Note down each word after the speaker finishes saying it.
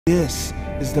This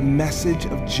is the message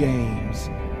of James.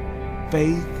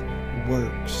 Faith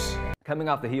works. Coming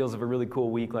off the heels of a really cool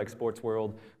week like Sports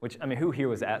World, which, who here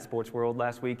was at Sports World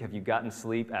last week? Have you gotten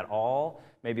sleep at all?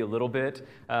 Maybe a little bit.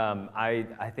 I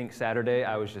think Saturday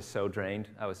I was just so drained.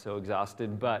 I was so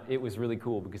exhausted, but it was really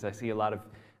cool because I see a lot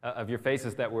of your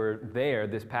faces that were there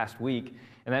this past week,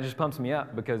 and that just pumps me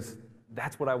up because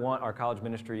that's what I want our college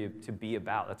ministry to be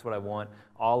about. That's what I want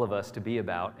all of us to be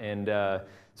about. And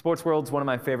Sports World's one of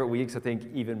my favorite weeks, I think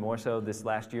even more so this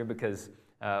last year because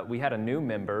we had a new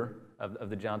member of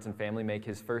the Johnson family make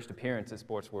his first appearance at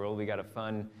Sports World. We got a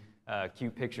fun,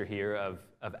 cute picture here of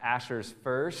Asher's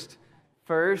first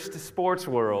Sports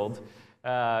World.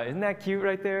 Isn't that cute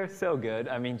right there? So good.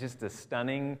 Just a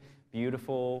stunning,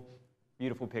 beautiful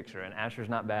picture, and Asher's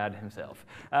not bad himself.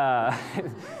 But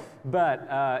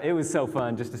it was so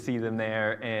fun just to see them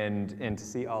there and to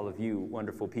see all of you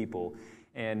wonderful people.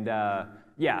 And I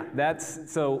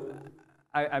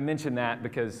mentioned that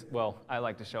because, well, I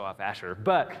like to show off Asher,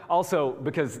 but also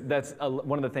because that's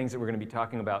one of the things that we're going to be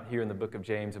talking about here in the book of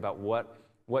James, about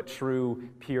what true,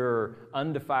 pure,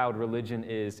 undefiled religion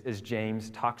is, as James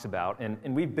talks about.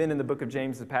 And we've been in the book of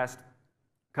James the past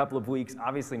couple of weeks,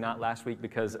 obviously not last week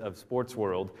because of Sports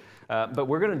World, but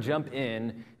we're going to jump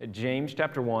in at James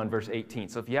chapter 1, verse 18.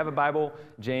 So if you have a Bible,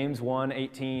 James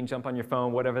 1:18, jump on your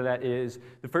phone, whatever that is.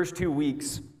 The first 2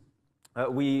 weeks,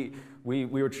 we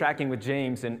were tracking with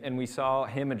James, and we saw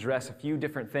him address a few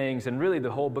different things, and really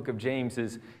the whole book of James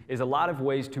is a lot of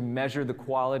ways to measure the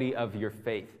quality of your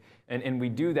faith. And we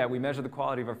do that, we measure the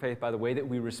quality of our faith by the way that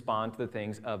we respond to the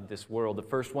things of this world. The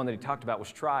first one that he talked about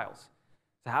was trials.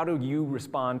 So how do you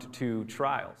respond to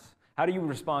trials? How do you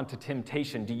respond to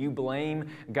temptation? Do you blame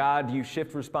God? Do you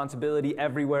shift responsibility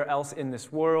everywhere else in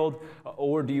this world?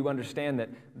 Or do you understand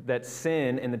that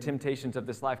sin and the temptations of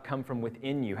this life come from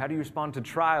within you? How do you respond to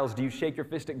trials? Do you shake your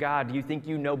fist at God? Do you think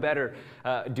you know better?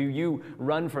 Do you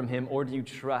run from Him, or do you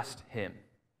trust Him?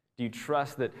 Do you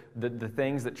trust that the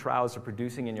things that trials are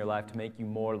producing in your life to make you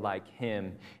more like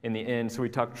Him in the end? So we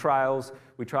talked trials,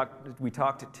 we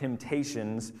talked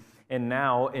temptations, and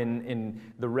now in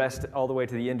the rest all the way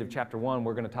to the end of chapter 1,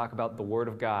 we're going to talk about the Word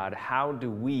of God. How do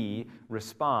we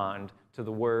respond to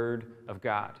the Word of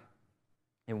God?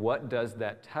 And what does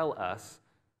that tell us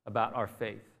about our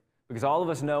faith? Because all of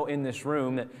us know in this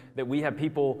room that we have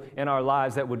people in our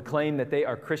lives that would claim that they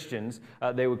are Christians.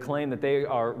 They would claim that they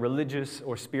are religious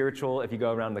or spiritual. If you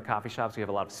go around the coffee shops, we have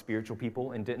a lot of spiritual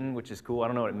people in Denton, which is cool. I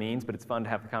don't know what it means, but it's fun to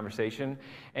have the conversation.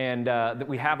 And that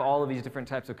we have all of these different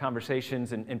types of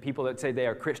conversations and people that say they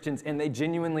are Christians, and they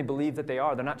genuinely believe that they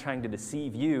are. They're not trying to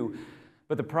deceive you.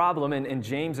 But the problem, and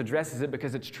James addresses it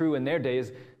because it's true in their day,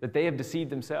 is that they have deceived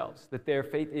themselves, that their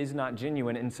faith is not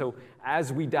genuine. And so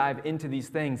as we dive into these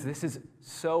things, this is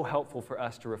so helpful for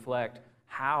us to reflect,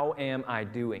 how am I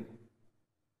doing?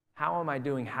 How am I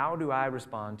doing? How do I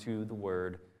respond to the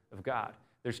Word of God?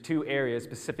 There's 2 areas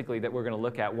specifically that we're going to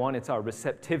look at. 1, it's our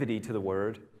receptivity to the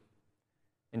Word.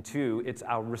 And 2, it's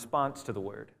our response to the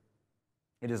Word.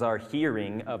 It is our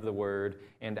hearing of the Word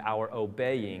and our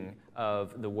obeying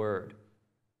of the Word.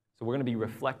 So we're going to be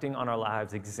reflecting on our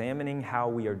lives, examining how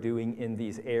we are doing in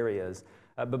these areas.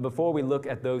 But before we look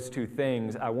at those 2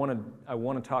 things, I want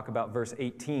to talk about verse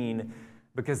 18,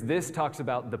 because this talks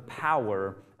about the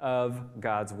power of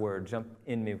God's Word. Jump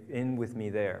in with me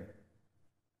there.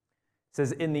 It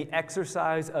says, in the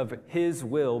exercise of His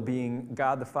will, being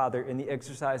God the Father, in the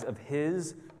exercise of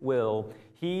His will,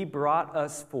 He brought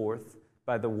us forth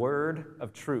by the word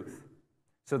of truth,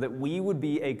 so that we would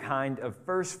be a kind of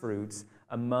first fruits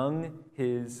among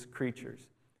His creatures.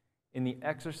 In the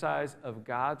exercise of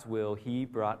God's will, He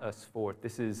brought us forth.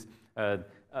 This is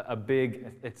a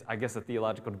big, it's I guess a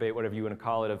theological debate, whatever you want to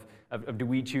call it, of do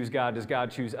we choose God? Does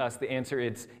God choose us? The answer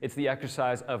is it's the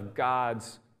exercise of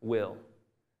God's will.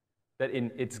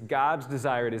 It's God's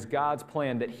desire, it is God's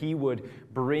plan that He would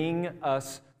bring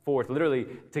us forth, literally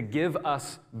to give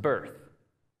us birth.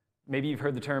 Maybe you've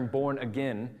heard the term born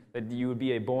again, that you would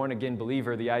be a born-again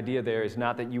believer. The idea there is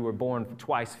not that you were born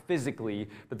twice physically,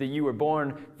 but that you were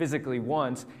born physically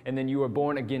once, and then you were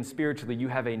born again spiritually. You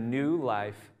have a new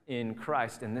life in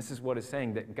Christ, and this is what it's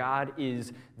saying, that God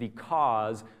is the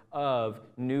cause of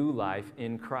new life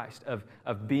in Christ, of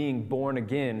being born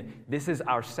again. This is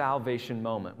our salvation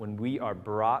moment, when we are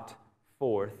brought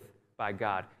forth by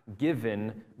God,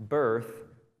 given birth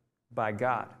by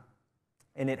God.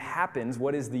 And it happens,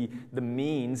 what is the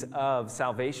means of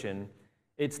salvation?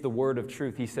 It's the word of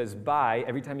truth. He says by,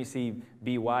 every time you see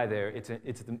by there, it's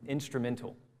the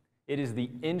instrumental. It is the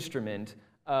instrument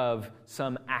of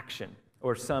some action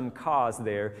or some cause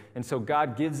there. And so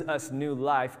God gives us new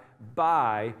life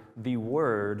by the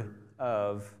word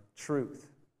of truth.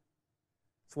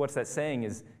 So what's that saying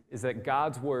is that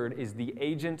God's word is the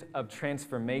agent of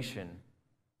transformation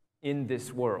in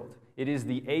this world. It is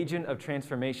the agent of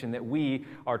transformation, that we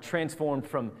are transformed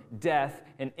from death,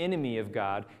 an enemy of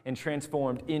God, and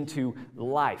transformed into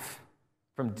life,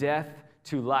 from death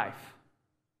to life.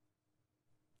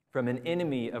 From an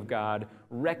enemy of God,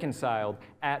 reconciled,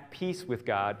 at peace with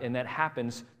God, and that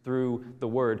happens through the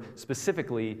word,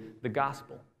 specifically the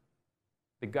gospel.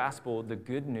 The gospel, the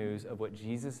good news of what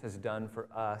Jesus has done for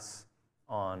us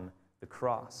on the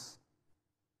cross.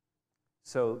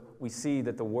 So we see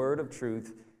that the word of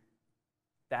truth,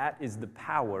 that is the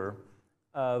power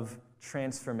of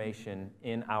transformation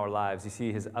in our lives. You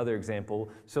see his other example,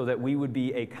 so that we would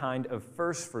be a kind of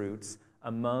first fruits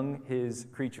among his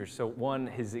creatures. So one,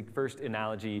 his first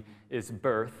analogy is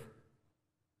birth,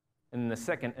 and the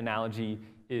second analogy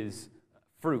is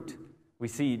fruit. We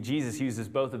see Jesus uses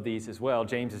both of these as well.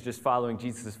 James is just following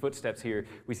Jesus' footsteps here.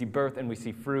 We see birth and we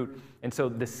see fruit. And so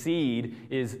the seed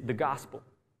is the gospel.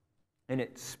 And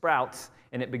it sprouts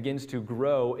and it begins to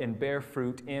grow and bear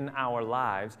fruit in our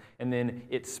lives. And then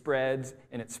it spreads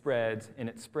and it spreads and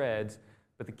it spreads.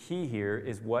 But the key here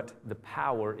is what the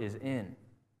power is in.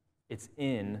 It's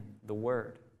in the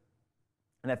word.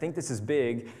 And I think this is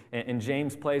big, and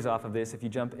James plays off of this. If you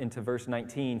jump into verse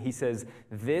 19, he says,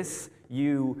 "This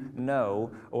you know,"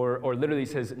 or literally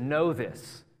says, "Know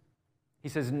this." He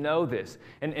says, "Know this."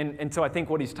 And so I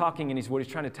think what he's talking and what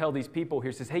he's trying to tell these people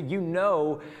here says, hey, you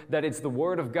know that it's the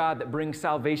word of God that brings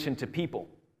salvation to people.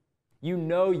 You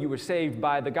know you were saved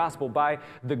by the gospel, by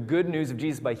the good news of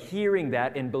Jesus, by hearing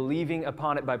that and believing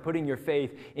upon it, by putting your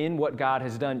faith in what God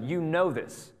has done. You know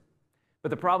this. But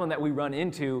the problem that we run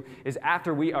into is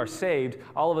after we are saved,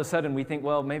 all of a sudden we think,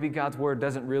 well, maybe God's word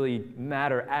doesn't really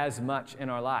matter as much in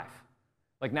our life.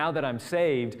 Like now that I'm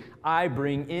saved, I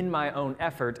bring in my own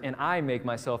effort and I make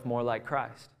myself more like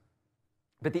Christ.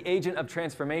 But the agent of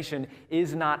transformation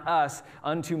is not us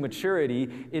unto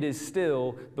maturity. It is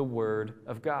still the word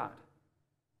of God.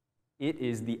 It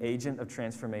is the agent of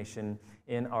transformation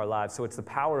in our lives. So it's the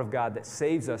power of God that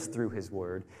saves us through his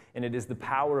word, and it is the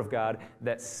power of God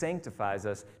that sanctifies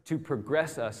us to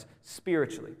progress us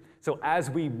spiritually. So as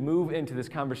we move into this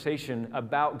conversation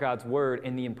about God's word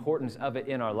and the importance of it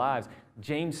in our lives,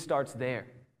 James starts there.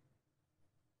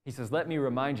 He says, let me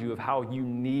remind you of how you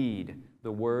need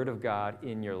the word of God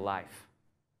in your life.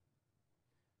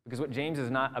 Because what James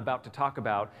is not about to talk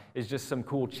about is just some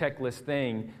cool checklist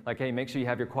thing, like, hey, make sure you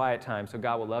have your quiet time so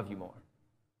God will love you more.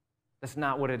 That's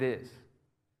not what it is.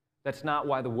 That's not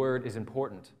why the word is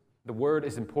important. The word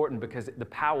is important because the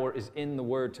power is in the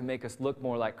word to make us look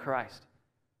more like Christ.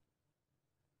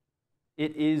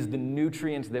 It is the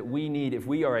nutrients that we need. If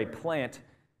we are a plant,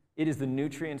 it is the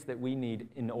nutrients that we need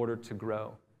in order to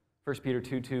grow. 1 Peter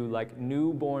 2:2, like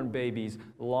newborn babies,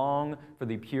 long for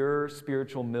the pure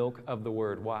spiritual milk of the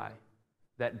word. Why?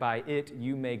 That by it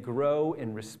you may grow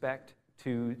in respect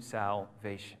to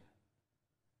salvation.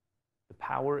 The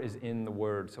power is in the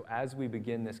word. So as we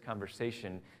begin this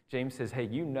conversation, James says, hey,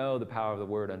 you know the power of the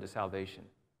word unto salvation.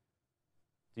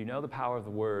 Do you know the power of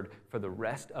the word for the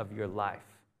rest of your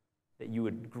life? That you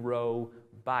would grow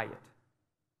by it.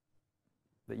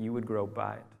 That you would grow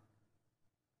by it.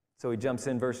 So he jumps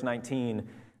in verse 19,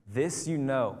 "This you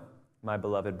know, my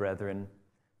beloved brethren,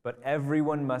 but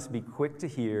everyone must be quick to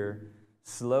hear,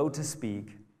 slow to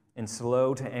speak, and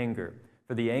slow to anger.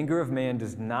 For the anger of man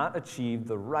does not achieve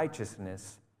the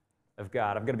righteousness of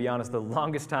God." I'm going to be honest, the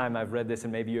longest time I've read this,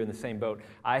 and maybe you're in the same boat,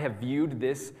 I have viewed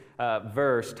this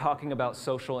verse talking about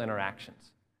social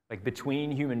interactions. Like between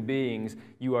human beings,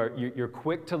 you're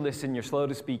quick to listen, you're slow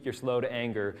to speak, you're slow to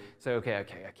anger. So, okay,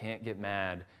 I can't get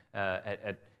mad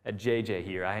at JJ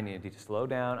here. I need to slow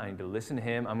down. I need to listen to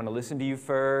him. I'm going to listen to you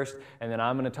first, and then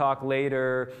I'm going to talk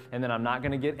later, and then I'm not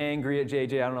going to get angry at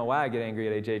JJ. I don't know why I get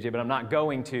angry at JJ, but I'm not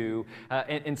going to.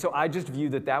 And so I just view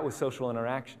that was social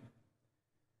interaction.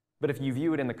 But if you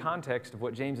view it in the context of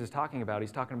what James is talking about,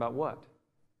 he's talking about what?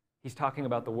 He's talking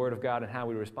about the Word of God and how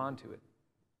we respond to it.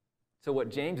 So what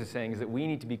James is saying is that we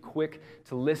need to be quick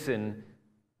to listen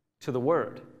to the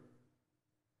Word.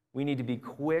 We need to be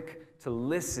quick to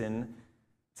listen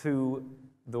to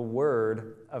the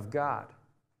Word of God.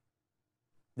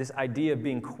 This idea of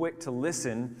being quick to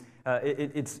listen,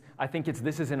 I think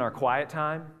this is in our quiet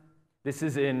time. This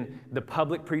is in the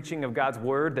public preaching of God's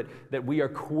Word, that we are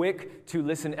quick to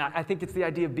listen. I think it's the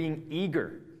idea of being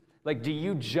eager. Like, do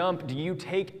you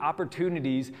take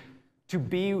opportunities to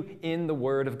be in the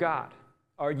Word of God?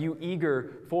 Are you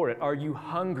eager for it? Are you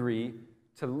hungry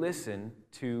to listen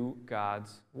to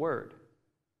God's Word?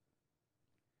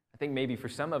 I think maybe for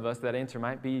some of us that answer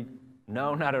might be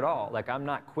no, not at all. Like, I'm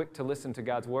not quick to listen to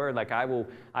God's word. Like, I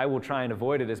will try and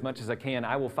avoid it as much as I can.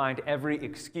 I will find every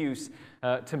excuse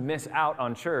to miss out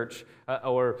on church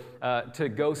or to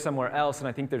go somewhere else. And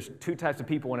I think there's two types of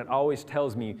people, and it always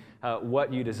tells me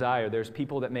what you desire. There's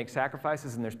people that make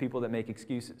sacrifices, and there's people that make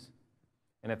excuses.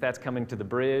 And if that's coming to the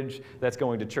bridge, that's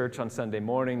going to church on Sunday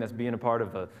morning, that's being a part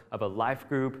of a life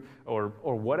group, or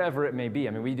whatever it may be.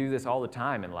 I mean, we do this all the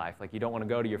time in life. Like, you don't want to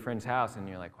go to your friend's house, and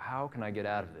you're like, how can I get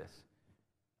out of this?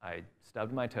 I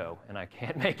stubbed my toe, and I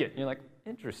can't make it. And you're like,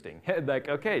 interesting. Like,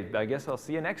 okay, I guess I'll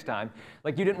see you next time.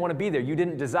 Like, you didn't want to be there. You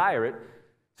didn't desire it,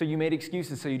 so you made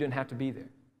excuses so you didn't have to be there.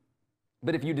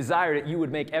 But if you desired it, you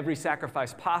would make every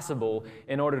sacrifice possible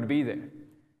in order to be there.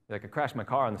 Like, I crashed my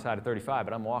car on the side of 35,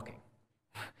 but I'm walking.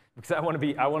 Because I want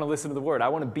to listen to the word. I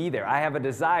want to be there. I have a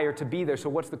desire to be there. So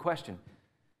what's the question?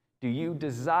 Do you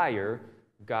desire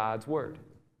God's word?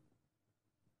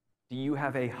 Do you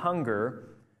have a hunger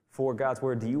for God's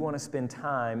word? Do you want to spend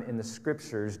time in the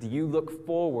scriptures? Do you look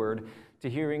forward to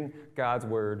hearing God's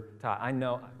word taught? I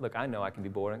know I can be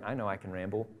boring. I know I can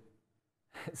ramble.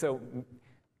 So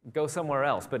go somewhere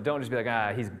else, but don't just be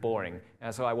like, he's boring,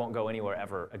 and so I won't go anywhere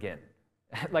ever again.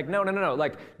 Like, no.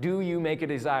 Like, do you make a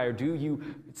desire? Do you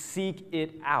seek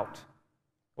it out?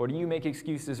 Or do you make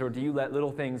excuses, or do you let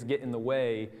little things get in the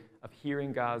way of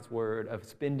hearing God's word, of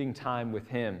spending time with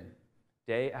him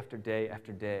day after day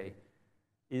after day?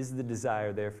 Is the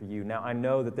desire there for you? Now, I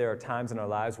know that there are times in our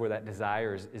lives where that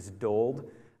desire is dulled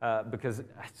because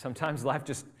sometimes life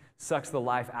just sucks the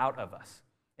life out of us.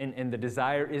 And the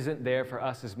desire isn't there for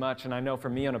us as much. And I know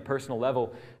for me on a personal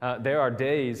level, there are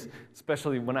days,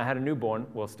 especially when I had a newborn,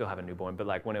 well, still have a newborn, but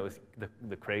like when it was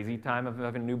the crazy time of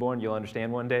having a newborn, you'll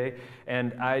understand one day.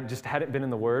 And I just hadn't been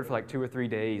in the Word for like 2 or 3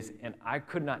 days. And I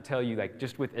could not tell you, like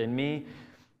just within me,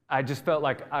 I just felt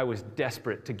like I was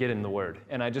desperate to get in the Word.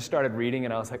 And I just started reading,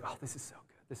 and I was like, oh, this is so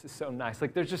good. This is so nice.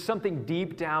 Like, there's just something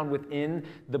deep down within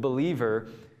the believer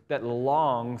that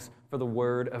longs for the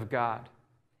Word of God.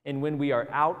 And when we are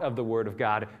out of the Word of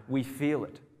God, we feel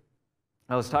it.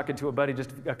 I was talking to a buddy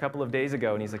just a couple of days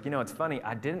ago, and he's like, it's funny.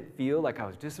 I didn't feel like I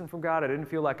was distant from God. I didn't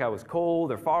feel like I was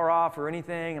cold or far off or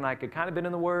anything, and I could kind of been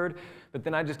in the Word. But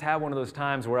then I just had one of those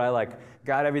times where I like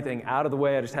got everything out of the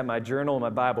way. I just had my journal and my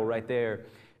Bible right there.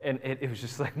 And it was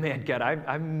just like, man, God,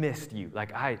 I missed you.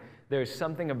 Like, there's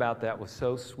something about that was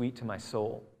so sweet to my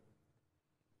soul.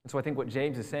 And so I think what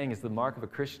James is saying is the mark of a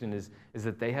Christian is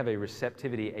that they have a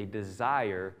receptivity, a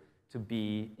desire to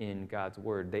be in God's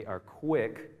Word. They are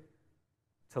quick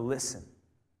to listen.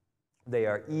 They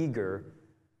are eager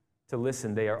to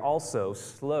listen. They are also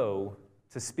slow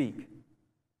to speak.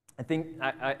 I think,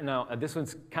 now this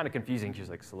one's kind of confusing. She's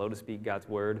like, slow to speak God's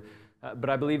Word.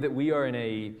 But I believe that we are in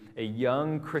a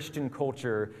young Christian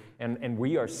culture, and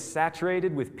we are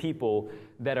saturated with people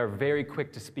that are very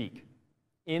quick to speak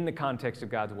in the context of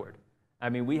God's Word. I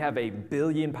mean, we have 1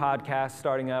 billion podcasts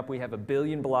starting up. We have 1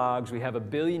 billion blogs. We have 1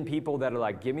 billion people that are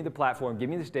like, give me the platform, give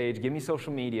me the stage, give me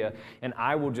social media, and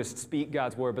I will just speak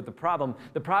God's Word. But the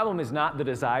problem is not the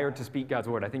desire to speak God's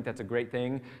Word. I think that's a great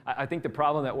thing. I think the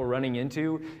problem that we're running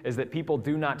into is that people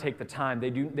do not take the time.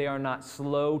 They are not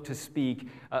slow to speak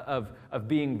of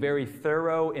being very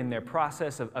thorough in their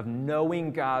process of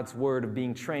knowing God's Word, of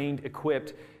being trained,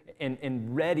 equipped,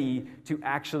 and ready to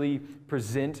actually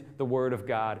present the Word of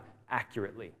God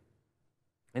accurately.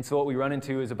 And so what we run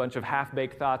into is a bunch of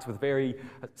half-baked thoughts with very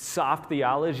soft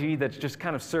theology that's just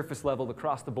kind of surface level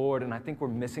across the board, and I think we're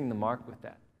missing the mark with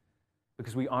that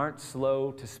because we aren't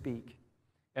slow to speak.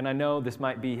 And I know this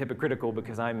might be hypocritical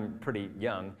because I'm pretty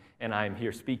young and I'm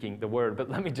here speaking the Word, but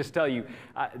let me just tell you,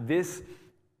 this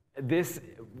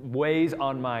weighs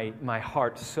on my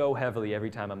heart so heavily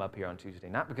every time I'm up here on Tuesday.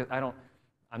 Not because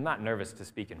I'm not nervous to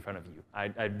speak in front of you.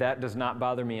 That does not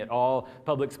bother me at all.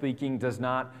 Public speaking does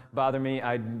not bother me.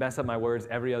 I mess up my words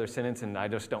every other sentence, and I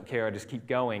just don't care. I just keep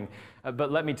going. But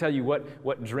let me tell you,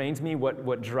 what drains me,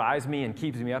 what drives me and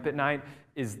keeps me up at night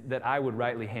is that I would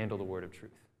rightly handle the word of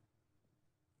truth.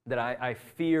 That I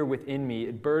fear within me,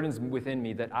 it burdens within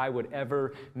me that I would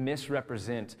ever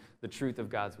misrepresent the truth of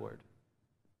God's word.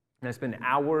 And I spend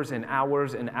hours and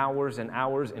hours and hours and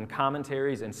hours in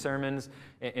commentaries and sermons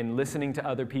and listening to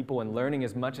other people and learning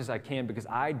as much as I can because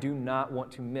I do not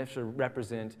want to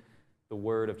misrepresent the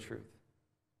word of truth.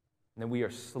 And then we are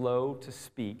slow to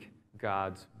speak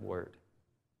God's word.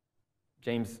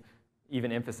 James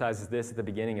even emphasizes this at the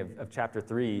beginning of chapter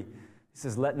 3. He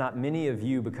says, "Let not many of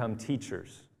you become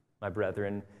teachers, my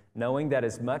brethren, knowing that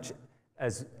as much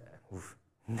as..."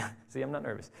 See, I'm not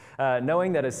nervous.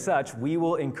 Knowing that as such, we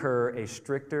will incur a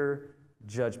stricter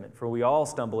judgment. For we all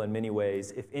stumble in many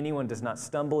ways. If anyone does not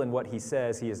stumble in what he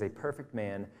says, he is a perfect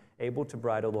man, able to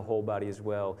bridle the whole body as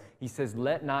well. He says,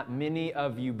 let not many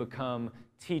of you become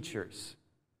teachers.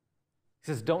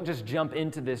 He says, don't just jump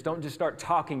into this. Don't just start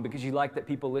talking because you like that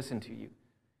people listen to you.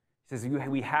 He says,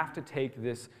 we have to take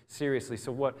this seriously.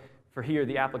 So what, for here,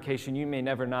 the application, you may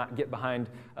never not get behind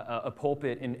a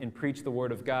pulpit and preach the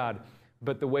word of God,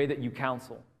 but the way that you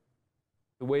counsel,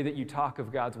 the way that you talk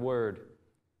of God's word,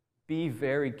 be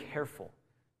very careful.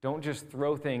 Don't just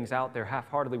throw things out there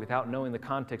half-heartedly without knowing the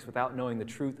context, without knowing the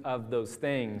truth of those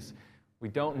things. We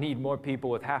don't need more people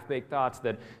with half-baked thoughts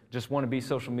that just want to be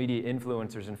social media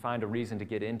influencers and find a reason to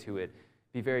get into it.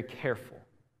 Be very careful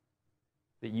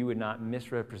that you would not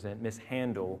misrepresent,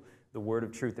 mishandle the word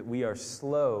of truth, that we are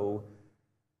slow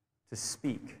to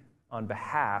speak on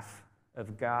behalf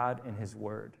of God and His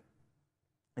word.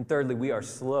 And thirdly, we are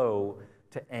slow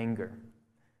to anger.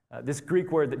 This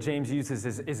Greek word that James uses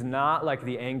is not like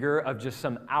the anger of just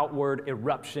some outward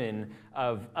eruption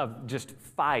of just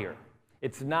fire.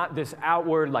 It's not this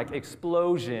outward like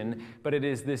explosion, but it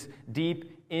is this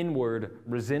deep inward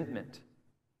resentment.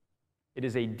 It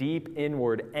is a deep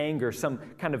inward anger, some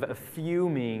kind of a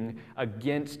fuming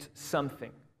against something.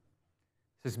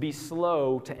 It says, be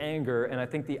slow to anger, and I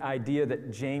think the idea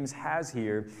that James has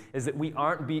here is that we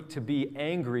aren't to be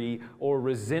angry or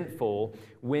resentful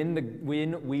when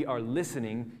we are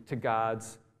listening to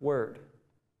God's word.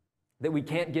 That we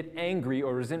can't get angry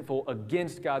or resentful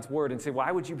against God's word and say,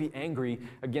 why would you be angry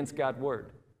against God's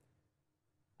word?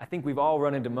 I think we've all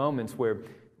run into moments where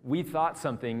we thought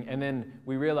something and then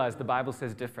we realize the Bible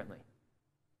says differently.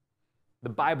 The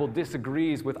Bible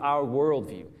disagrees with our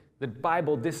worldview. The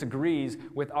Bible disagrees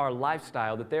with our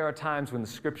lifestyle, that there are times when the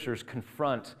Scriptures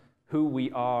confront who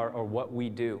we are or what we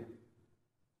do.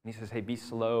 And he says, hey, be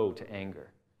slow to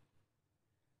anger.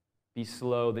 Be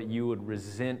slow that you would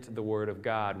resent the Word of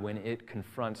God when it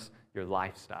confronts your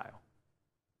lifestyle.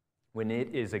 When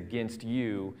it is against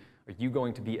you, are you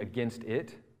going to be against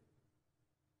it?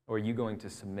 Or are you going to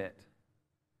submit?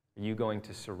 Are you going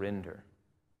to surrender?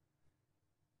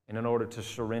 And in order to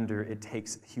surrender, it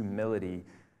takes humility.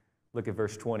 Look at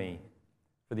verse 20.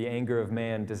 For the anger of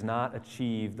man does not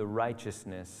achieve the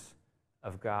righteousness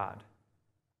of God.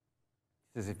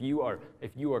 He says, if you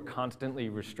are constantly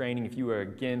restraining, if you are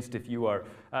against, if you are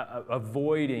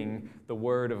avoiding the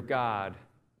word of God,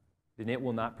 then it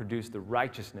will not produce the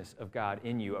righteousness of God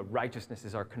in you. A righteousness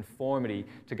is our conformity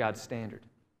to God's standard.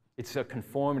 It's a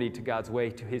conformity to God's way,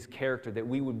 to His character, that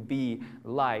we would be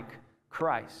like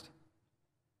Christ.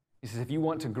 He says, if you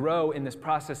want to grow in this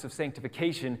process of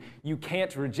sanctification, you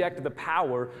can't reject the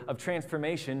power of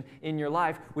transformation in your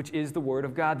life, which is the Word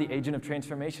of God, the agent of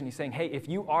transformation. He's saying, hey, if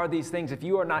you are these things, if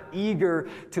you are not eager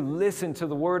to listen to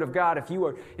the Word of God, if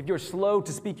you're slow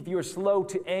to speak, if you are slow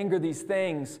to anger these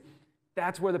things,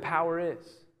 that's where the power is.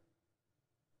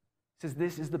 He says,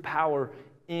 this is the power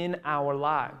in our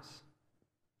lives.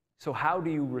 So how do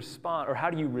you respond, or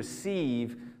how do you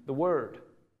receive the Word?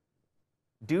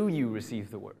 Do you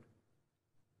receive the Word?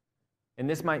 And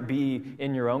this might be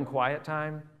in your own quiet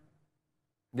time.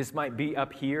 This might be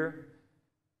up here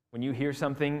when you hear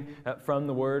something from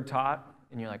the Word taught,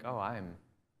 and you're like, oh, I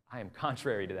am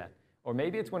contrary to that. Or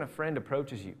maybe it's when a friend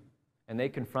approaches you, and they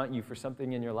confront you for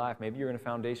something in your life. Maybe you're in a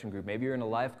foundation group. Maybe you're in a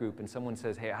life group, and someone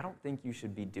says, hey, I don't think you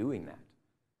should be doing that.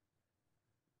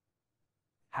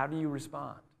 How do you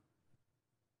respond?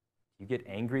 Do you get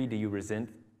angry? Do you resent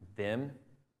them?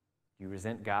 Do you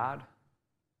resent God?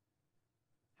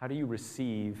 How do you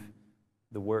receive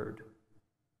the word?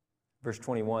 Verse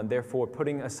 21, therefore,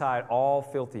 putting aside all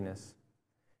filthiness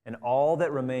and all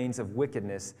that remains of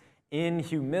wickedness, in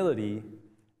humility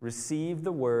receive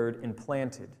the word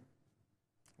implanted,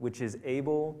 which is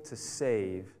able to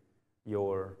save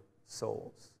your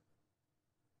souls.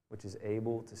 Which is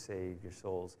able to save your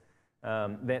souls.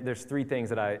 There's three things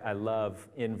that I love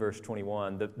in verse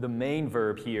 21. The main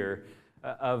verb here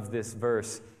of this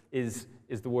verse is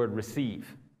the word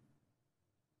receive.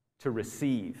 To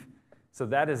receive. So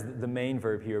that is the main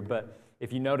verb here. But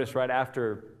if you notice right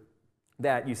after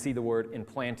that, you see the word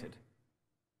implanted.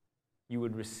 You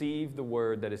would receive the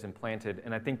word that is implanted.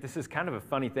 And I think this is kind of a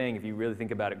funny thing if you really think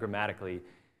about it grammatically.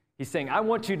 He's saying, I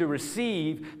want you to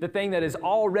receive the thing that is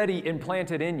already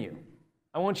implanted in you.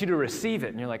 I want you to receive it.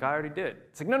 And you're like, I already did.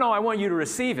 It's like, no, I want you to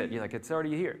receive it. You're like, it's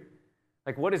already here.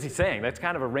 Like, what is he saying? That's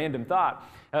kind of a random thought.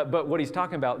 But what he's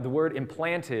talking about, the word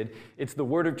implanted, it's the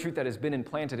word of truth that has been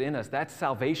implanted in us. That's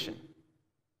salvation.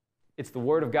 It's the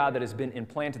word of God that has been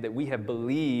implanted, that we have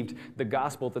believed the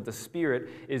gospel, that the Spirit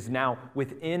is now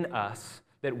within us,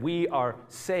 that we are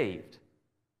saved.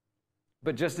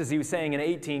 But just as he was saying in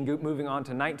 18, moving on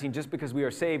to 19, just because we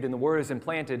are saved and the word is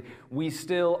implanted, we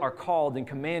still are called and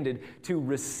commanded to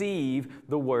receive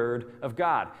the word of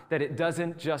God. That it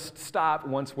doesn't just stop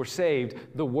once we're saved.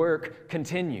 The work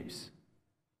continues.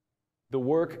 The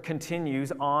work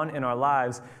continues on in our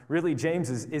lives. Really, James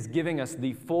is giving us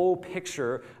the full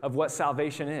picture of what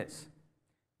salvation is.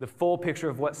 The full picture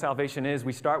of what salvation is.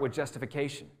 We start with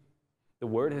justification. The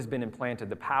word has been implanted.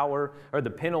 The power or the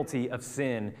penalty of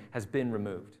sin has been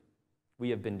removed.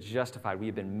 We have been justified. We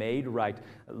have been made right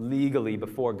legally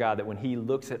before God, that when he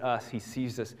looks at us, he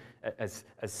sees us as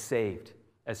saved,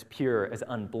 as pure, as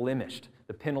unblemished.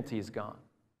 The penalty is gone.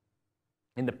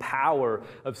 And the power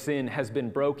of sin has been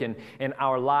broken, and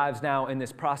our lives now in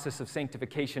this process of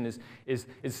sanctification is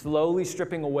slowly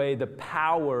stripping away the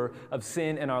power of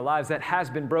sin in our lives that has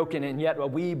been broken, and yet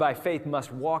we by faith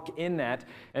must walk in that,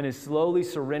 and is slowly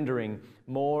surrendering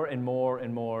more and more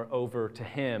and more over to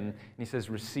him. And he says,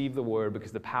 receive the word,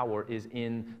 because the power is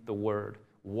in the word.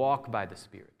 Walk by the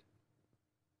Spirit.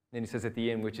 Then he says at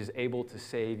the end, which is able to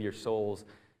save your souls.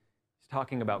 He's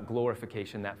talking about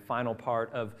glorification, that final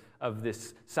part of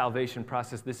this salvation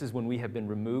process. This is when we have been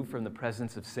removed from the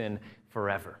presence of sin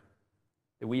forever,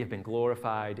 that we have been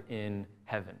glorified in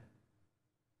heaven.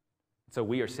 So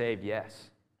we are saved, yes.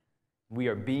 We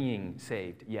are being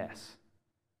saved, yes.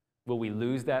 Will we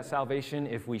lose that salvation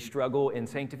if we struggle in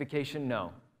sanctification?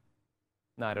 No,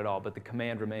 not at all. But the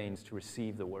command remains to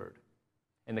receive the word.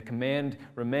 And the command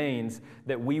remains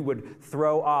that we would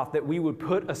throw off, that we would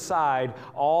put aside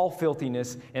all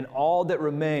filthiness and all that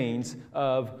remains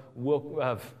of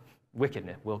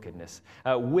wickedness.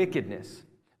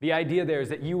 The idea there is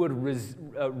that you would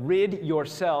rid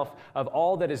yourself of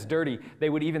all that is dirty. They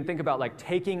would even think about like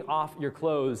taking off your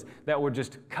clothes that were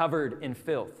just covered in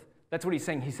filth. That's what he's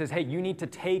saying. He says, hey, you need to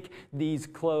take these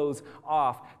clothes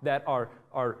off that are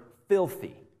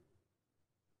filthy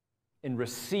and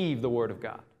receive the word of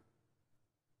God.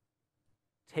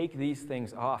 Take these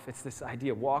things off. It's this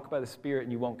idea, walk by the Spirit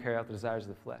and you won't carry out the desires of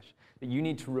the flesh. That you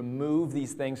need to remove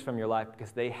these things from your life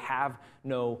because they have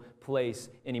no place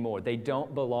anymore. They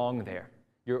don't belong there.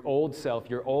 Your old self,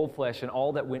 your old flesh, and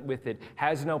all that went with it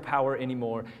has no power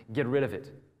anymore. Get rid of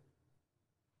it.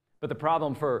 But the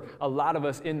problem for a lot of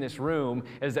us in this room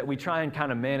is that we try and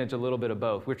kind of manage a little bit of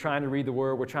both. We're trying to read the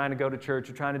Word, we're trying to go to church,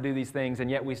 we're trying to do these things,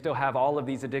 and yet we still have all of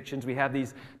these addictions. We have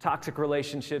these toxic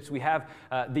relationships. We have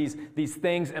these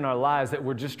things in our lives that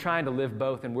we're just trying to live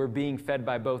both, and we're being fed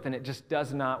by both, and it just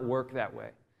does not work that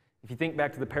way. If you think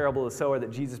back to the parable of the sower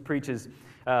that Jesus preaches,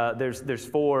 there's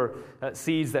four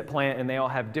seeds that plant, and they all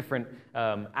have different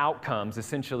outcomes,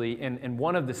 essentially, and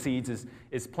one of the seeds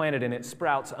is planted, and it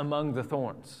sprouts among the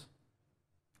thorns.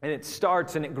 And it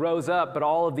starts and it grows up, but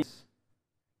all of these,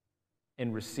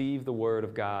 and receive the word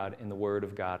of God and the word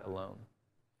of God alone.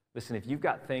 Listen, if you've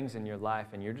got things in your life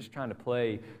and you're just trying to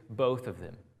play both of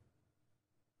them,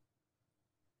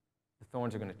 the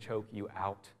thorns are going to choke you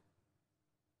out.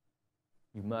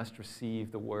 You must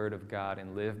receive the word of God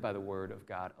and live by the word of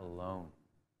God alone.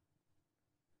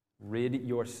 Rid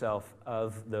yourself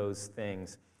of those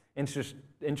things.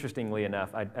 Interestingly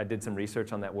enough, I did some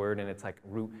research on that word, and it's like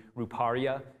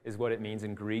ruparia is what it means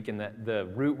in Greek, and the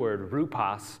root word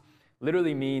rupas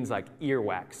literally means like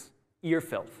earwax, ear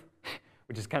filth,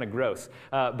 which is kind of gross.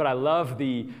 But I love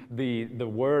the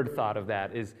word thought of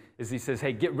that is he says,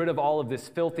 hey, get rid of all of this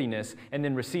filthiness and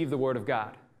then receive the word of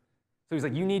God. So he's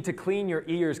like, you need to clean your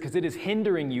ears because it is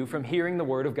hindering you from hearing the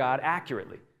word of God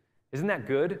accurately. Isn't that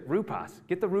good? Rupas.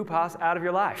 Get the rupas out of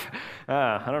your life.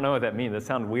 I don't know what that means. That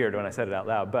sounded weird when I said it out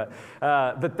loud. But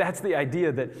that's the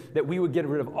idea that we would get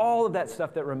rid of all of that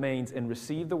stuff that remains and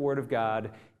receive the word of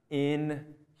God in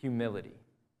humility.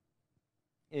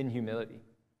 In humility.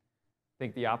 I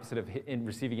think the opposite of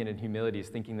receiving it in humility is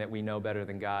thinking that we know better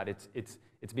than God.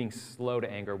 It's being slow to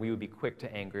anger. We would be quick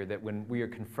to anger, that when we are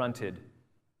confronted,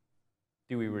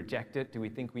 do we reject it? Do we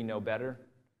think we know better?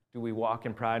 Do we walk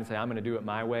in pride and say, I'm going to do it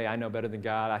my way. I know better than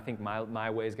God. I think my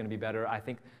way is going to be better. I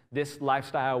think this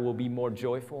lifestyle will be more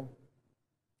joyful.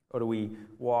 Or do we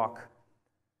walk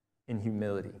in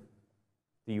humility?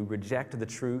 Do you reject the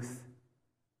truth?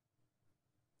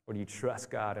 Or do you trust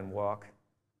God and walk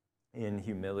in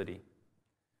humility?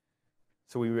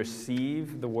 So we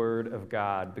receive the word of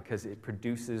God because it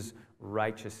produces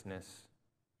righteousness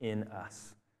in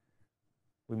us.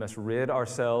 We must rid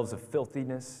ourselves of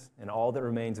filthiness and all that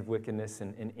remains of wickedness,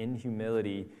 and in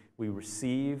humility, we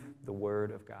receive the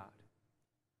word of God.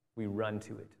 We run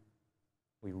to it.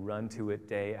 We run to it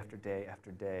day after day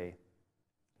after day.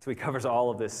 So he covers all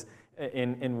of this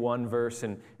in one verse,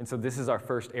 and so this is our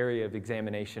first area of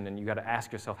examination, and you got to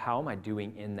ask yourself, how am I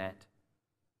doing in that?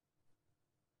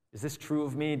 Is this true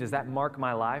of me? Does that mark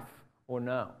my life or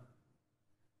no?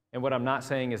 And what I'm not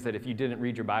saying is that if you didn't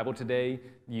read your Bible today,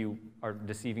 you are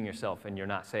deceiving yourself and you're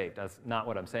not saved. That's not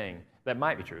what I'm saying. That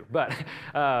might be true. But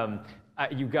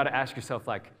you've got to ask yourself,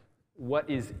 like, what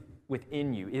is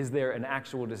within you? Is there an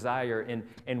actual desire?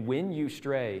 And when you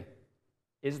stray,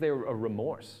 is there a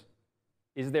remorse?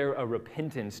 Is there a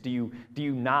repentance? Do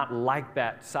you not like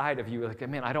that side of you? You're like,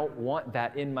 man, I don't want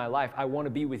that in my life. I want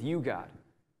to be with you, God.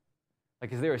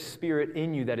 Like, is there a spirit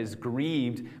in you that is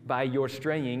grieved by your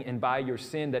straying and by your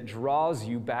sin that draws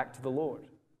you back to the Lord?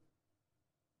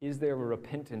 Is there a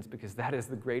repentance? Because that is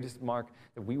the greatest mark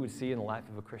that we would see in the life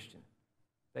of a Christian.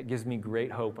 That gives me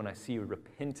great hope when I see a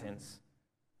repentance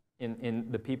in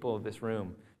the people of this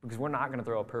room, because we're not going to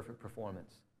throw a perfect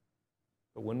performance.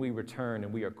 But when we return,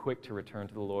 and we are quick to return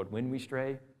to the Lord, when we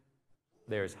stray,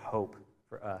 there's hope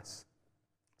for us.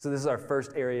 So this is our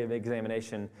first area of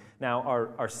examination. Now,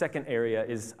 our second area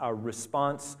is our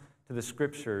response to the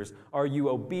Scriptures. Are you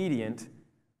obedient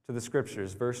to the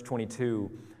Scriptures? Verse 22,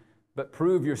 but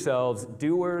prove yourselves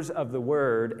doers of the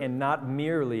word and not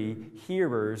merely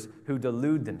hearers who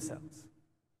delude themselves.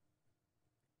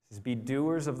 It says, be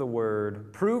doers of the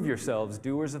word. Prove yourselves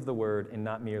doers of the word and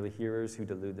not merely hearers who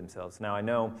delude themselves. Now, I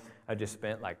know I just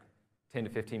spent like 10 to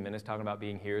 15 minutes talking about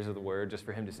being hearers of the word just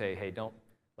for him to say, hey, don't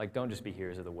just be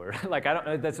hearers of the word.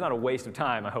 That's not a waste of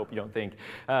time, I hope you don't think.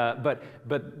 But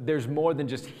there's more than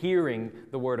just hearing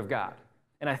the word of God.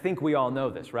 And I think we all know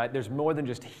this, right? There's more than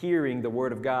just hearing the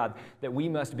word of God, that we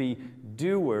must be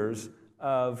doers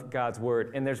of God's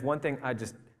word. And there's one thing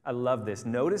I love this.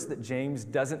 Notice that James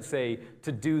doesn't say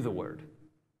to do the word.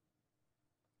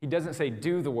 He doesn't say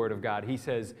do the word of God. He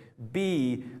says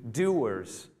be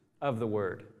doers of the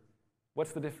word.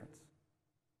 What's the difference?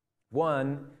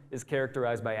 One is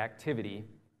characterized by activity,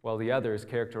 while the other is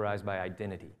characterized by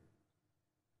identity.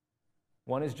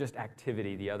 One is just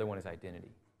activity, the other one is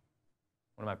identity.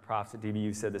 One of my profs at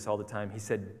DBU said this all the time. He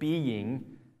said, being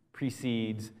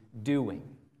precedes doing.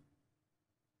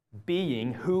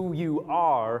 Being, who you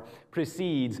are,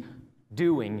 precedes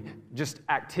doing, just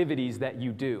activities that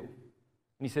you do.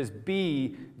 And he says,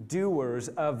 be doers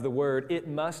of the word. It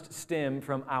must stem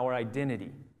from our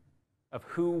identity of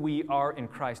who we are in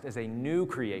Christ as a new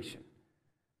creation.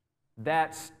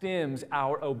 That stems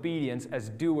our obedience as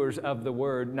doers of the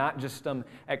word, not just some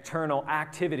external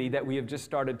activity that we have just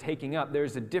started taking up.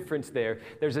 There's a difference there.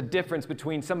 There's a difference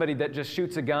between somebody that just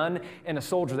shoots a gun and a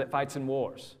soldier that fights in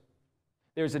wars.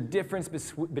 There's a difference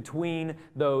between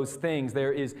those things.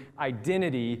 There is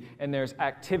identity and there's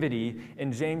activity.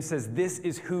 And James says, this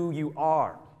is who you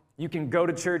are. You can go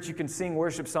to church, you can sing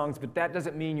worship songs, but that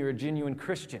doesn't mean you're a genuine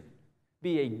Christian.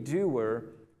 Be a doer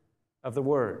of the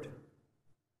word.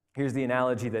 Here's the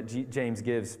analogy that James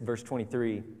gives, verse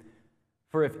 23.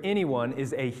 For if anyone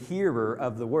is a hearer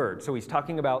of the word, so he's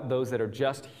talking about those that are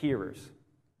just hearers.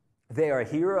 They are a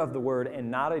hearer of the word and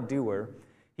not a doer.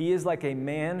 He is like a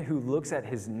man who looks at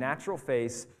his natural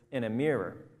face in a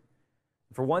mirror.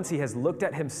 For once he has looked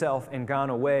at himself and gone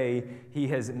away, he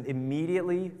has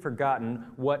immediately forgotten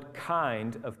what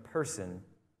kind of person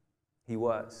he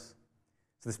was.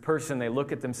 So this person, they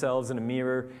look at themselves in a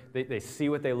mirror, they see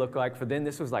what they look like. For them,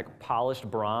 this was like polished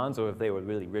bronze, or if they were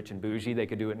really rich and bougie, they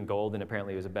could do it in gold, and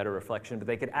apparently it was a better reflection. But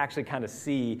they could actually kind of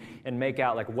see and make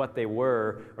out like what they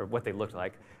were, or what they looked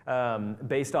like,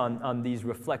 based on these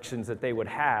reflections that they would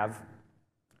have.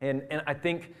 And I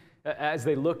think as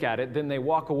they look at it, then they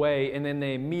walk away, and then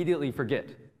they immediately forget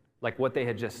like what they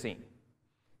had just seen.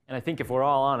 And I think if we're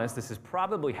all honest, this has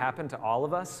probably happened to all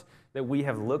of us, that we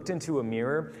have looked into a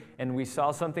mirror and we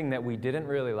saw something that we didn't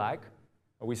really like,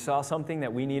 or we saw something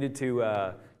that we needed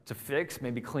to fix,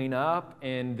 maybe clean up,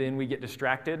 and then we get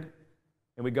distracted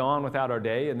and we go on without our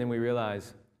day, and then we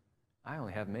realize, I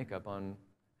only have makeup on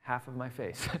half of my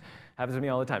face. Happens to me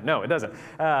all the time. No, it doesn't.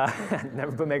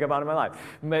 Never put makeup on in my life.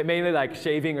 Mainly like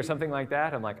shaving or something like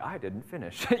that. I'm like, I didn't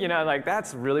finish. Like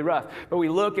that's really rough. But we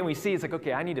look and we see, it's like,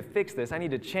 okay, I need to fix this. I need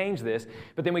to change this.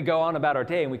 But then we go on about our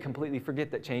day and we completely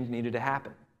forget that change needed to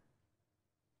happen.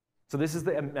 So this is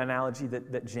the analogy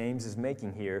that James is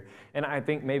making here. And I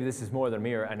think maybe this is more than a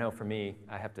mirror. I know for me,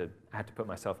 I have to put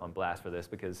myself on blast for this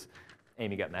because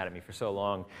Amy got mad at me for so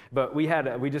long. But we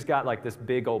just got like this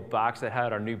big old box that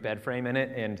had our new bed frame in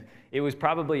it, and it was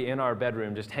probably in our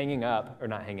bedroom just leaning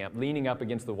up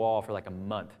against the wall for like a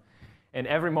month. And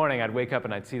every morning I'd wake up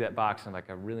and I'd see that box, and I'm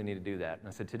like, I really need to do that. And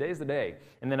I said, today's the day.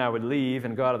 And then I would leave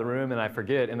and go out of the room, and I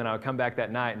forget, and then I would come back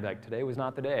that night and be like, today was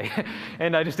not the day.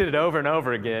 And I just did it over and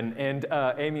over again. And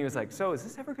Amy was like, so is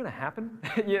this ever going to happen?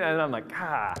 And I'm like,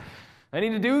 I need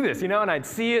to do this, and I'd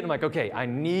see it, and I'm like, okay, I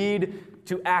need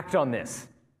to act on this.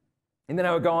 And then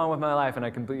I would go on with my life and I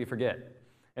completely forget.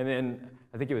 And then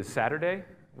I think it was Saturday.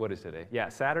 What is today? Yeah,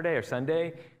 Saturday or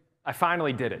Sunday. I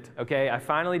finally did it, okay? I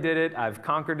finally did it. I've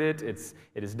conquered it. It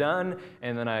is done.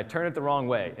 And then I turned it the wrong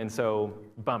way. And so,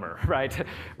 bummer, right?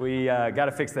 We got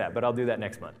to fix that, but I'll do that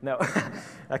next month. No,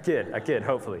 I kid,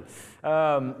 hopefully.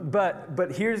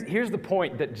 But here's the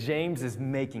point that James is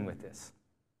making with this.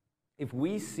 If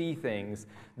we see things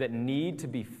that need to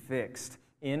be fixed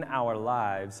in our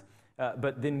lives,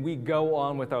 but then we go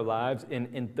on with our lives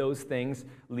and those things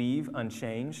leave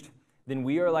unchanged, then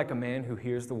we are like a man who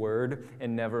hears the word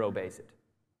and never obeys it.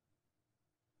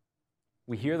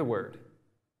 We hear the word.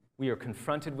 We are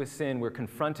confronted with sin. We're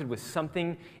confronted with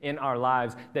something in our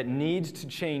lives that needs to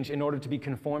change in order to be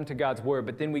conformed to God's word,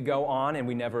 but then we go on and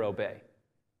we never obey.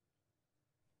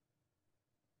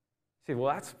 You say,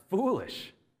 well, that's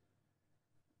foolish.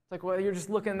 It's like, well, you're just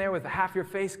looking there with half your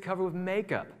face covered with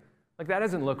makeup. Like, that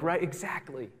doesn't look right.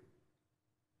 Exactly.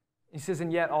 He says,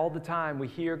 and yet all the time we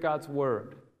hear God's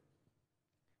word.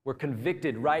 We're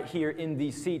convicted right here in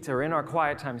these seats or in our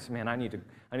quiet times. Man, I need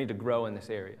to grow in this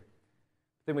area.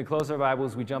 Then we close our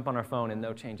Bibles, we jump on our phone, and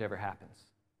no change ever happens.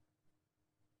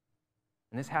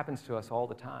 And this happens to us all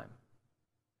the time.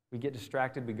 We get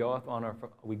distracted, we go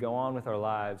on with our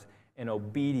lives, and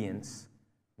obedience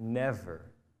never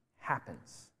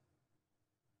happens.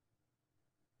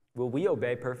 Will we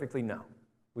obey perfectly? No.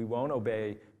 We won't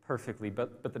obey perfectly,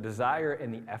 but the desire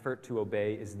and the effort to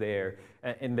obey is there,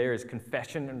 and there is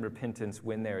confession and repentance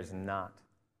when there is not.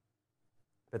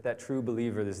 But that true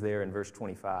believer is there in verse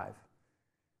 25. It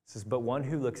says, but one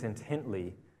who looks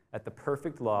intently at the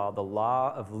perfect law, the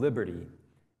law of liberty,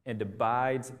 and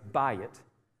abides by it,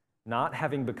 not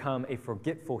having become a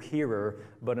forgetful hearer,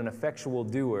 but an effectual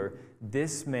doer,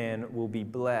 this man will be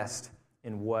blessed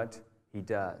in what he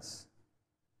does.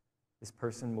 This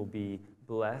person will be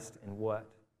blessed in what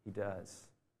he does.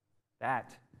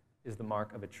 That is the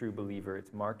mark of a true believer.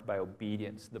 It's marked by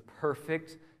obedience, the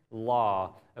perfect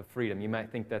law of freedom. You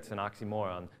might think that's an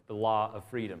oxymoron, the law of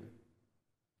freedom.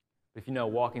 But if you know,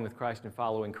 walking with Christ and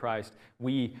following Christ,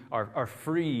 we are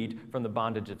freed from the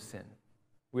bondage of sin.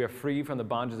 We are free from the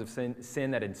bondage of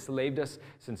sin that enslaved us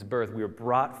since birth. We were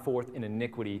brought forth in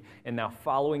iniquity, and now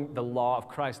following the law of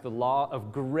Christ, the law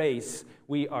of grace,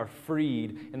 we are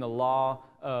freed in the law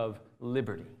of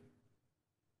liberty.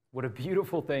 What a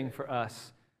beautiful thing for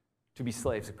us to be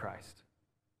slaves of Christ,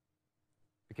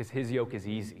 because his yoke is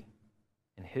easy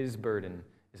and his burden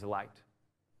is light.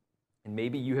 And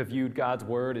maybe you have viewed God's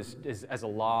word as a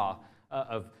law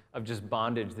of just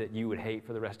bondage that you would hate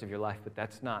for the rest of your life, but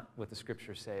that's not what the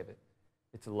scriptures say of it.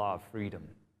 It's a law of freedom.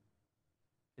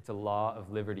 It's a law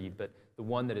of liberty, but the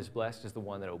one that is blessed is the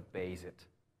one that obeys it,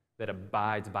 that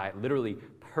abides by it, literally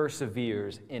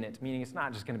perseveres in it, meaning it's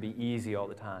not just going to be easy all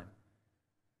the time,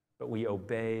 but we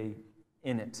obey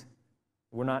in it.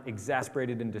 We're not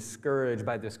exasperated and discouraged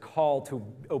by this call to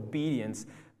obedience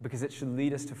because it should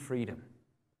lead us to freedom.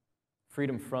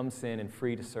 Freedom from sin and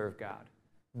free to serve God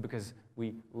because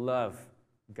we love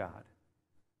God.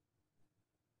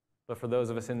 But for those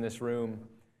of us in this room,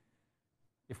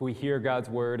 if we hear God's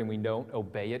word and we don't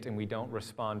obey it and we don't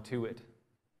respond to it,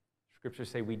 scriptures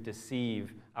say we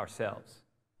deceive ourselves.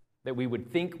 That we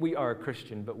would think we are a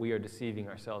Christian, but we are deceiving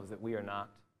ourselves, that we are not.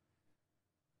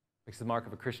 Because the mark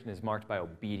of a Christian is marked by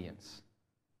obedience.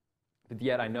 But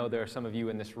yet I know there are some of you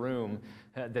in this room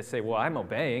that say, well, I'm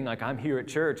obeying. Like, I'm here at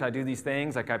church. I do these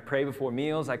things. Like, I pray before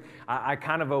meals. Like, I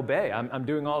kind of obey. I'm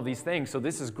doing all of these things. So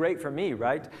this is great for me,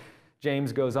 right?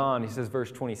 James goes on. He says, verse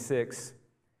 26,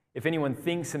 if anyone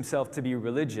thinks himself to be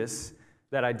religious,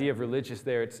 that idea of religious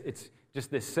there, it's just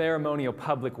this ceremonial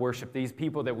public worship, these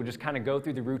people that would just kind of go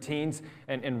through the routines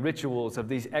and rituals of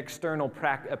these external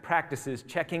practices,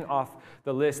 checking off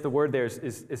the list. The word there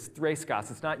is threiskos.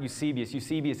 It's not Eusebius.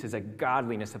 Eusebius is a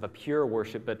godliness of a pure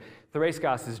worship, but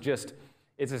threiskos is just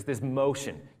this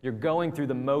motion. You're going through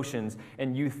the motions,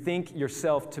 and you think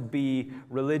yourself to be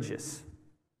religious,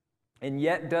 and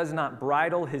yet does not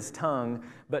bridle his tongue,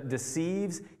 but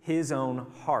deceives his own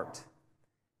heart.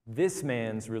 This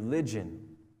man's religion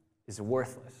is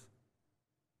worthless.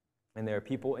 And there are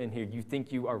people in here, you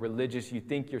think you are religious, you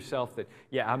think yourself that,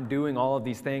 yeah, I'm doing all of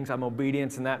these things, I'm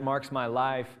obedient, and that marks my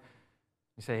life.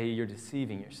 You say, hey, you're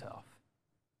deceiving yourself.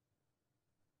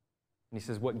 And he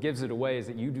says, what gives it away is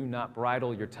that you do not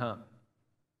bridle your tongue.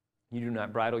 You do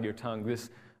not bridle your tongue.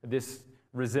 This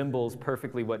resembles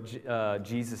perfectly what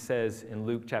Jesus says in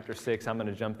Luke chapter 6. I'm going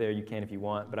to jump there. You can if you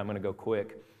want, but I'm going to go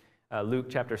quick. Luke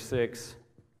chapter 6.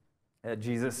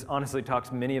 Jesus honestly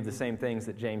talks many of the same things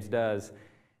that James does,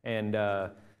 and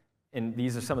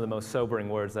these are some of the most sobering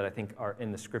words that I think are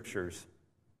in the Scriptures.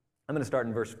 I'm going to start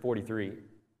in verse 43.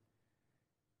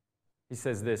 He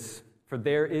says this, "For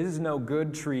there is no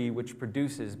good tree which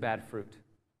produces bad fruit.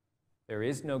 There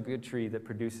is no good tree that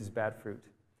produces bad fruit,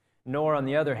 nor, on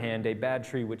the other hand, a bad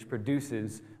tree which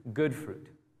produces good fruit.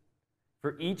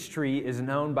 For each tree is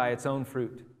known by its own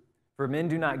fruit. For men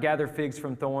do not gather figs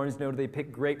from thorns, nor do they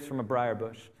pick grapes from a briar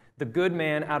bush. The good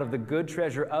man out of the good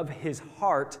treasure of his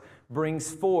heart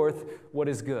brings forth what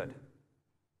is good."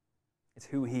 It's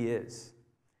who he is.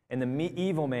 "And the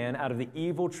evil man out of the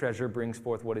evil treasure brings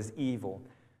forth what is evil.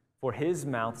 For his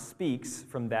mouth speaks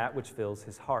from that which fills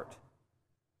his heart."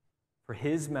 For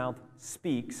his mouth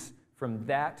speaks from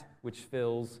that which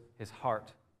fills his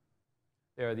heart.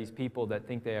 There are these people that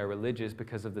think they are religious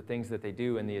because of the things that they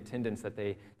do and the attendance that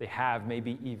they have,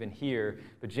 maybe even here.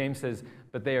 But James says,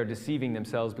 but they are deceiving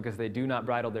themselves because they do not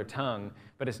bridle their tongue.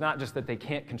 But it's not just that they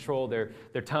can't control their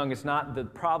tongue. It's not, the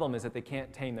problem is that they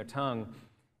can't tame their tongue.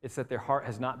 It's that their heart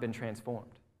has not been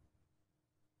transformed.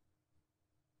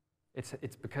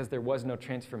 It's because there was no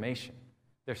transformation.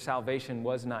 Their salvation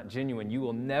was not genuine. You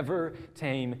will never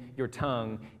tame your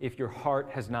tongue if your heart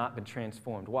has not been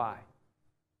transformed. Why?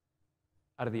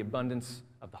 Out of the abundance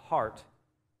of the heart,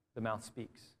 the mouth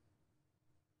speaks.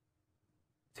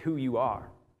 It's who you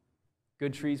are.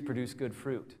 Good trees produce good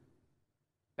fruit.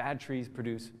 Bad trees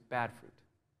produce bad fruit.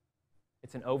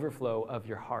 It's an overflow of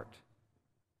your heart.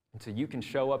 And so you can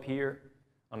show up here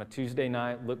on a Tuesday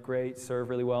night, look great, serve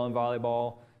really well in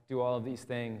volleyball, do all of these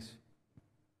things.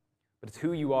 But it's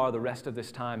who you are the rest of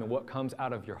this time and what comes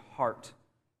out of your heart.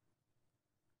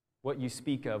 What you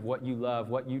speak of, what you love,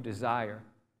 what you desire.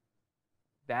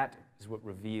 That is what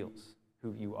reveals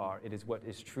who you are. It is what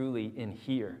is truly in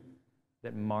here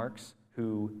that marks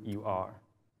who you are.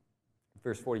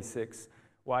 Verse 46,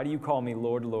 "Why do you call me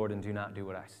Lord, Lord, and do not do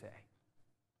what I say?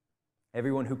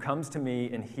 Everyone who comes to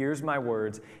me and hears my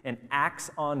words and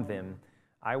acts on them,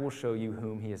 I will show you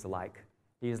whom he is like.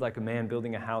 He is like a man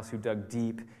building a house who dug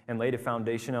deep and laid a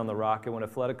foundation on the rock. And when a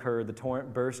flood occurred, the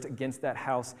torrent burst against that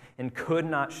house and could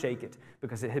not shake it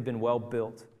because it had been well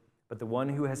built. But the one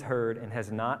who has heard and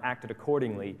has not acted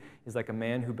accordingly is like a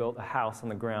man who built a house on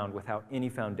the ground without any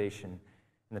foundation.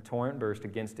 And the torrent burst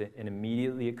against it, and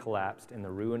immediately it collapsed, and the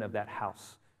ruin of that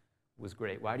house was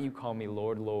great." Why do you call me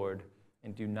Lord, Lord,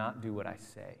 and do not do what I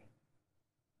say?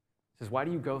 He says, why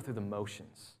do you go through the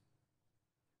motions?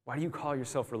 Why do you call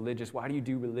yourself religious? Why do you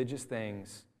do religious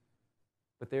things?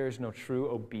 But there is no true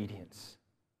obedience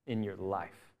in your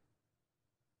life.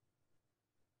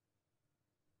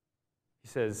 He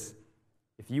says,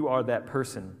 if you are that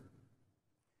person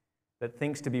that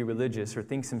thinks to be religious or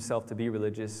thinks himself to be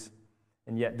religious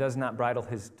and yet does not bridle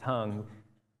his tongue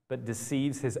but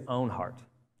deceives his own heart,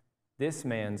 this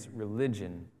man's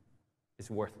religion is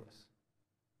worthless.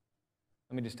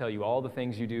 Let me just tell you, all the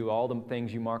things you do, all the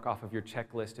things you mark off of your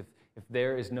checklist, if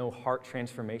there is no heart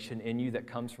transformation in you that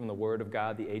comes from the Word of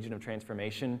God, the agent of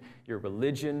transformation, your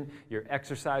religion, your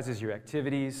exercises, your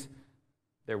activities,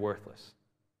 they're worthless.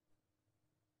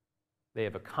 They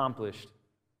have accomplished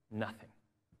nothing.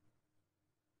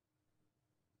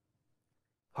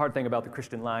 Hard thing about the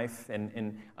Christian life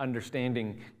and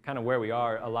understanding kind of where we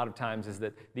are a lot of times is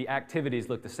that the activities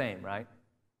look the same, right?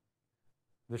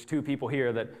 There's two people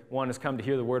here that one has come to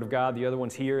hear the Word of God, the other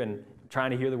one's here and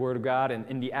trying to hear the Word of God, and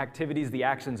in the activities, the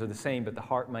actions are the same, but the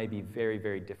heart may be very,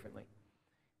 very differently.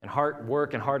 And heart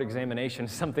work and heart examination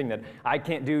is something that I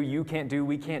can't do, you can't do,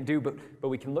 we can't do, but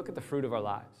we can look at the fruit of our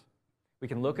lives. We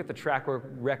can look at the track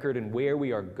record and where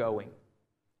we are going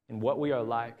and what we are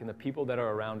like and the people that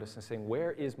are around us and saying,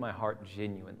 where is my heart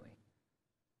genuinely?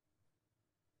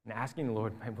 And asking the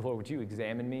Lord, Lord, would you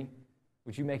examine me?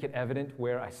 Would you make it evident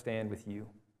where I stand with you?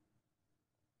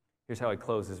 Here's how he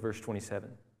closes, verse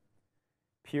 27.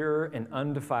 "Pure and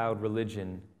undefiled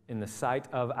religion in the sight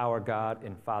of our God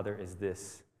and Father is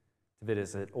this, to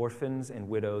visit orphans and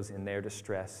widows in their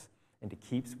distress and to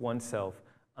keep oneself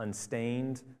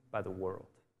unstained by the world."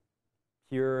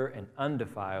 Pure and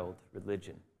undefiled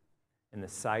religion in the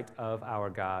sight of our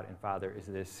God and Father is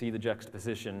this. See the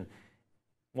juxtaposition.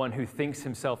 One who thinks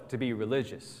himself to be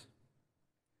religious.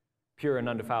 Pure and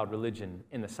undefiled religion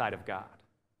in the sight of God.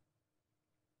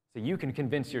 So you can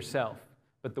convince yourself,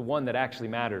 but the one that actually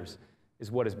matters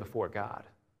is what is before God.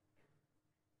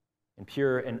 And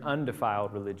pure and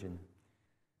undefiled religion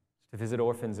is to visit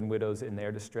orphans and widows in their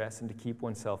distress and to keep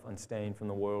oneself unstained from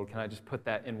the world. Can I just put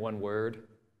that in one word?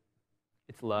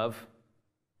 It's love.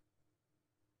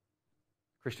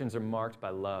 Christians are marked by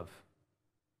love.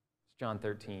 It's John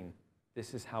 13.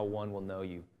 This is how one will know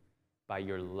you, by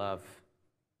your love.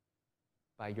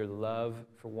 By your love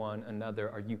for one another.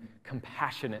 Are you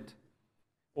compassionate?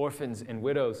 Orphans and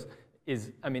widows,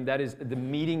 that is the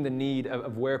meeting the need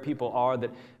of where people are,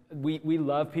 that we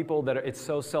love people that it's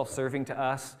so self-serving to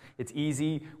us. It's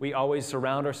easy. We always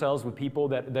surround ourselves with people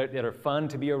that are fun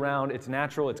to be around. It's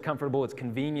natural, it's comfortable, it's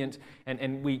convenient,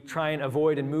 and we try and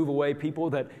avoid and move away people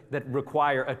that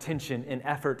require attention and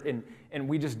effort, and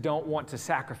we just don't want to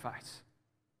sacrifice.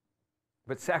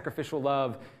 But sacrificial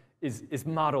love is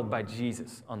modeled by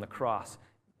Jesus on the cross,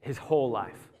 his whole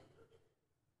life.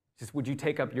 Just, would you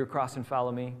take up your cross and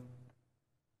follow me?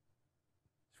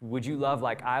 Would you love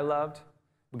like I loved?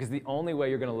 Because the only way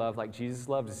you're going to love like Jesus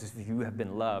loved is if you have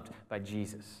been loved by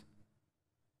Jesus.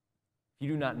 If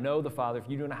you do not know the Father, if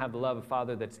you do not have the love of the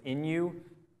Father that's in you,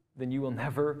 then you will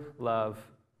never love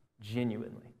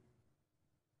genuinely.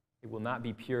 It will not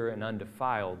be pure and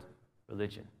undefiled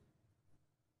religion.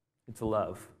 It's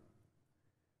love.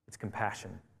 It's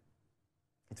compassion.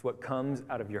 It's what comes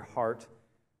out of your heart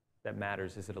that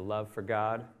matters. Is it a love for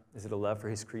God? Is it a love for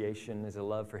his creation? Is it a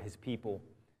love for his people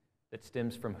that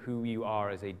stems from who you are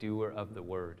as a doer of the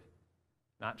word?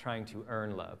 Not trying to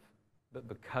earn love, but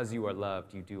because you are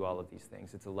loved, you do all of these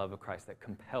things. It's a love of Christ that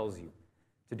compels you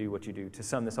to do what you do. To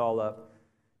sum this all up,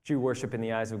 true worship in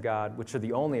the eyes of God, which are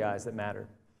the only eyes that matter,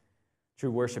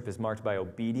 true worship is marked by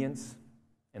obedience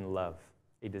and love,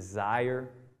 a desire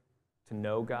to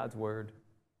know God's word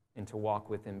and to walk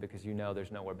with him because you know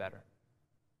there's nowhere better.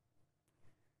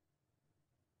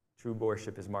 True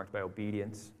worship is marked by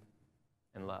obedience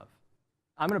and love.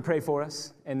 I'm going to pray for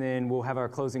us, and then we'll have our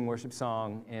closing worship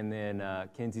song, and then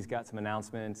Kenzie's got some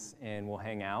announcements, and we'll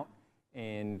hang out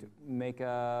and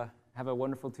have a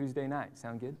wonderful Tuesday night.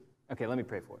 Sound good? Okay, let me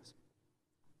pray for us.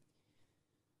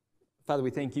 Father,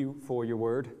 we thank you for your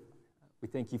word. We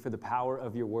thank you for the power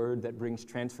of your word that brings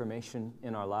transformation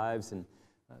in our lives, and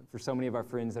for so many of our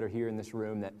friends that are here in this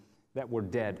room that were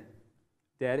dead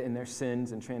in their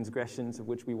sins and transgressions of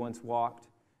which we once walked.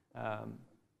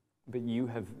 But you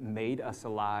have made us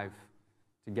alive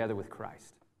together with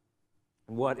Christ.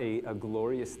 What a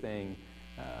glorious thing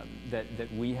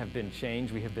that we have been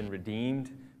changed, we have been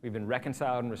redeemed, we've been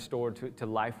reconciled and restored to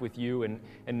life with you, and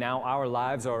now our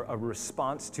lives are a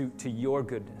response to your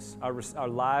goodness. Our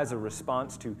lives are a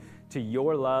response to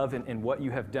your love and what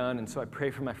you have done. And so I pray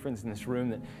for my friends in this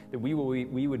room that we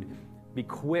would be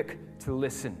quick to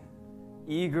listen,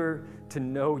 eager to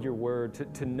know your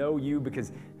word, to know you,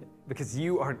 because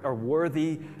you are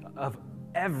worthy of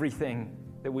everything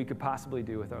that we could possibly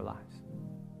do with our lives.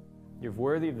 You're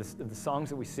worthy of the songs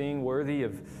that we sing, worthy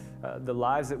of the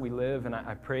lives that we live, and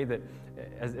I pray that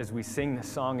as we sing this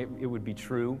song, it would be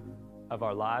true of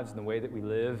our lives and the way that we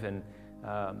live, and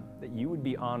that you would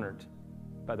be honored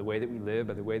by the way that we live,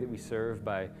 by the way that we serve,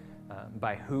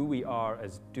 by who we are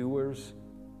as doers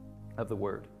of the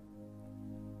word.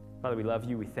 Father, we love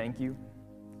you, we thank you,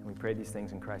 and we pray these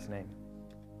things in Christ's name.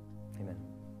 Amen.